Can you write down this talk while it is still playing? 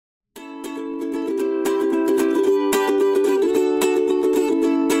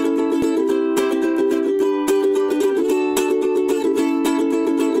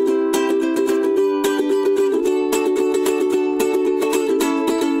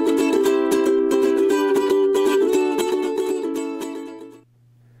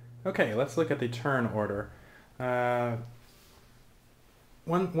Okay, let's look at the turn order.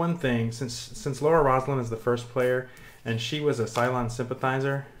 One thing, since Laura Roslin is the first player, and she was a Cylon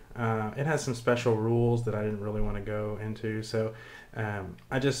sympathizer, it has some special rules that I didn't really want to go into, so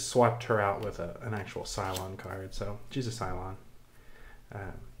I just swapped her out with an actual Cylon card. So she's a Cylon.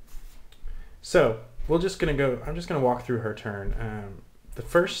 So I'm just gonna walk through her turn. The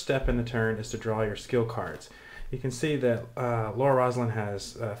first step in the turn is to draw your skill cards. You can see that Laura Roslin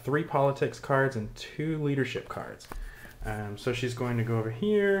has 3 politics cards and 2 leadership cards. So she's going to go over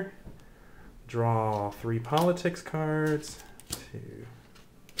here, draw 3 politics cards, 2,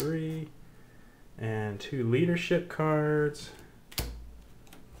 3, and 2 leadership cards.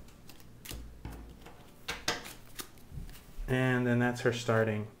 And then that's her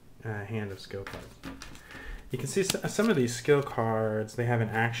starting hand of skill cards. You can see some of these skill cards, they have an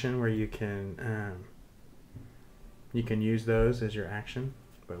action where you can use those as your action,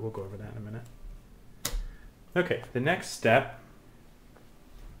 but we'll go over that in a minute. Okay, the next step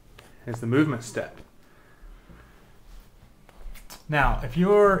is the movement step. Now, if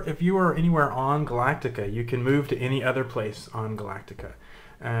you are anywhere on Galactica, you can move to any other place on Galactica.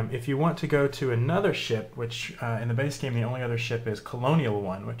 If you want to go to another ship, which in the base game the only other ship is Colonial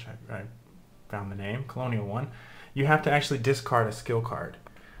 1, which I found the name, Colonial 1, you have to actually discard a skill card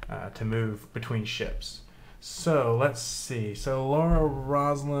to move between ships. So let's see. So Laura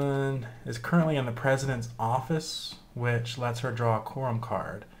Roslin is currently in the President's office, which lets her draw a quorum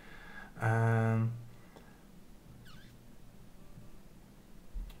card.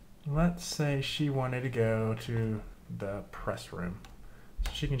 Let's say she wanted to go to the press room.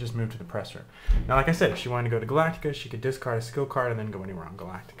 So she can just move to the press room. Now, like I said, if she wanted to go to Galactica, she could discard a skill card and then go anywhere on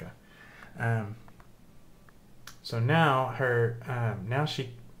Galactica. So now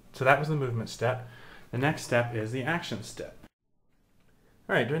so that was the movement step. The next step is the action step.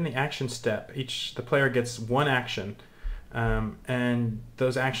 All right, during the action step, the player gets 1 action, and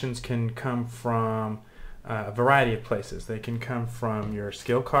those actions can come from a variety of places. They can come from your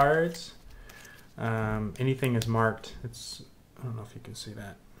skill cards. Anything is marked. I don't know if you can see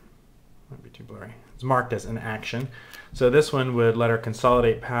that. Might be too blurry. It's marked as an action. So this one would let her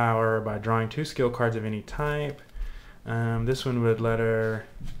consolidate power by drawing 2 skill cards of any type. This one would let her...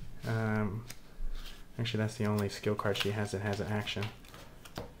 actually, that's the only skill card she has that has an action.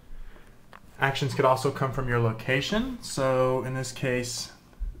 Actions could also come from your location. So in this case,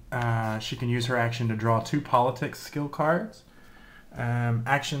 she can use her action to draw 2 politics skill cards.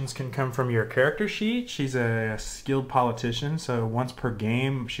 Actions can come from your character sheet. She's a skilled politician, so once per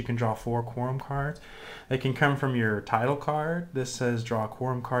game she can draw 4 quorum cards. They can come from your title card. This says draw a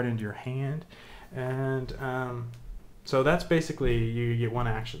quorum card into your hand. And so that's basically, you get 1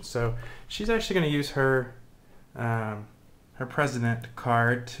 action. So she's actually going to use her president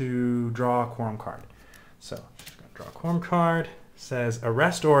card to draw a quorum card. So she's going to draw a quorum card. Says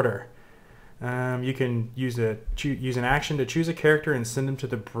arrest order. You can use an action to choose a character and send them to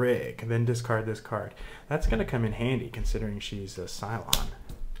the brig, and then discard this card. That's going to come in handy considering she's a Cylon.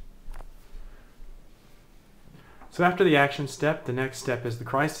 So after the action step, the next step is the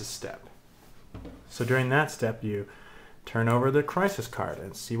crisis step. So during that step, you turn over the crisis card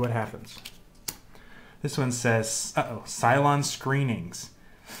and see what happens. This one says, Cylon screenings.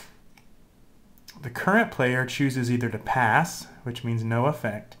 The current player chooses either to pass, which means no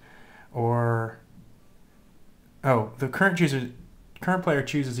effect, or the current player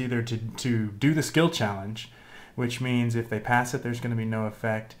chooses either to do the skill challenge, which means if they pass it, there's going to be no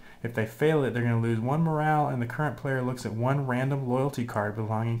effect. If they fail it, they're going to lose 1 morale, and the current player looks at 1 random loyalty card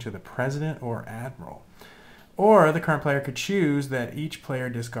belonging to the president or admiral. Or the current player could choose that each player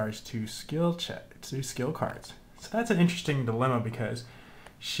discards 2 skill cards. So that's an interesting dilemma because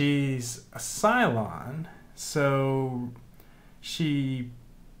she's a Cylon, so she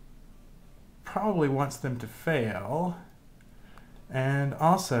probably wants them to fail, and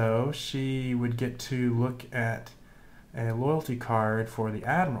also she would get to look at a loyalty card for the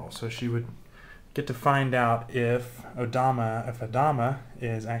admiral, so she would get to find out if Adama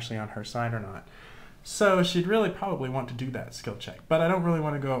is actually on her side or not. So she'd really probably want to do that skill check, but I don't really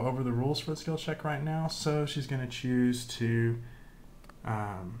want to go over the rules for the skill check right now, so she's going to choose to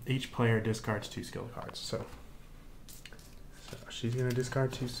each player discards 2 skill cards. So she's going to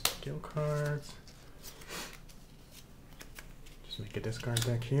discard 2 skill cards. Just make a discard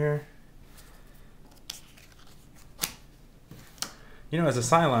back here. You know, as a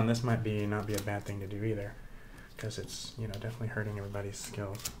Cylon, this might not be a bad thing to do either, because it's, definitely hurting everybody's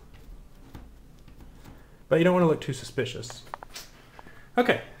skills. But you don't want to look too suspicious.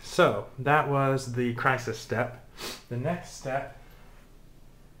 Okay, so that was the crisis step. The next step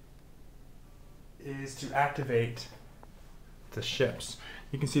is to activate the ships.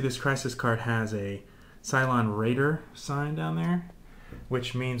 You can see this crisis card has a Cylon Raider sign down there,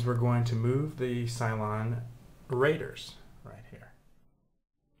 which means we're going to move the Cylon Raiders right here.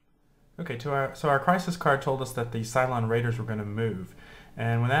 Okay, so our crisis card told us that the Cylon Raiders were going to move,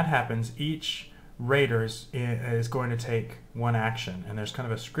 and when that happens, each Raiders is going to take one action, and there's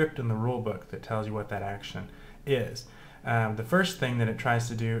kind of a script in the rule book that tells you what that action is. The first thing that it tries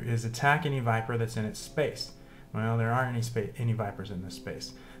to do is attack any Viper that's in its space. Well, there aren't any Vipers in this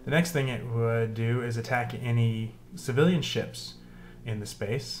space. The next thing it would do is attack any civilian ships in the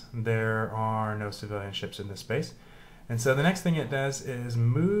space. There are no civilian ships in this space. And so the next thing it does is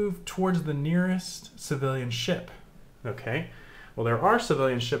move towards the nearest civilian ship. Okay? Well, there are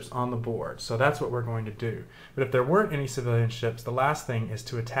civilian ships on the board, so that's what we're going to do. But if there weren't any civilian ships, the last thing is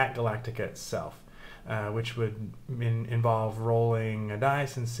to attack Galactica itself, which would involve rolling a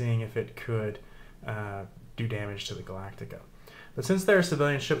dice and seeing if it could do damage to the Galactica. But since there are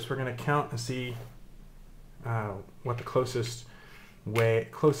civilian ships, we're going to count and see what the closest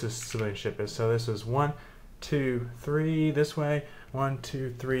civilian ship is. So this is 1, 2, 3 this way, 1,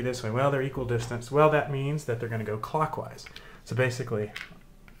 2, 3 this way. Well, they're equal distance. Well, that means that they're going to go clockwise. So basically,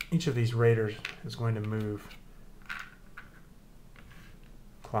 each of these Raiders is going to move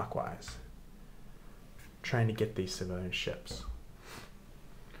clockwise, trying to get these civilian ships.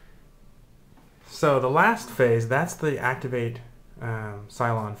 So the last phase, that's the activate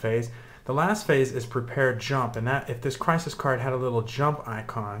Cylon phase. The last phase is prepare jump, and that if this crisis card had a little jump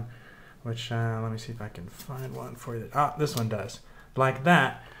icon, which let me see if I can find one for you. This one does. Like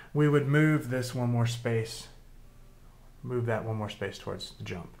that, we would move this one more space. Move that one more space towards the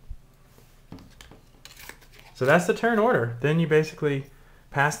jump. So that's the turn order. Then you basically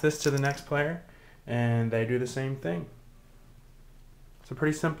pass this to the next player, and they do the same thing. It's a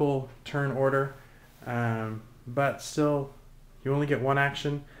pretty simple turn order, but still, you only get one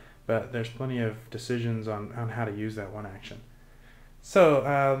action, but there's plenty of decisions on how to use that one action.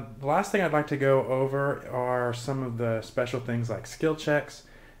 So the last thing I'd like to go over are some of the special things like skill checks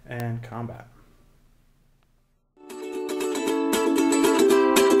and combat.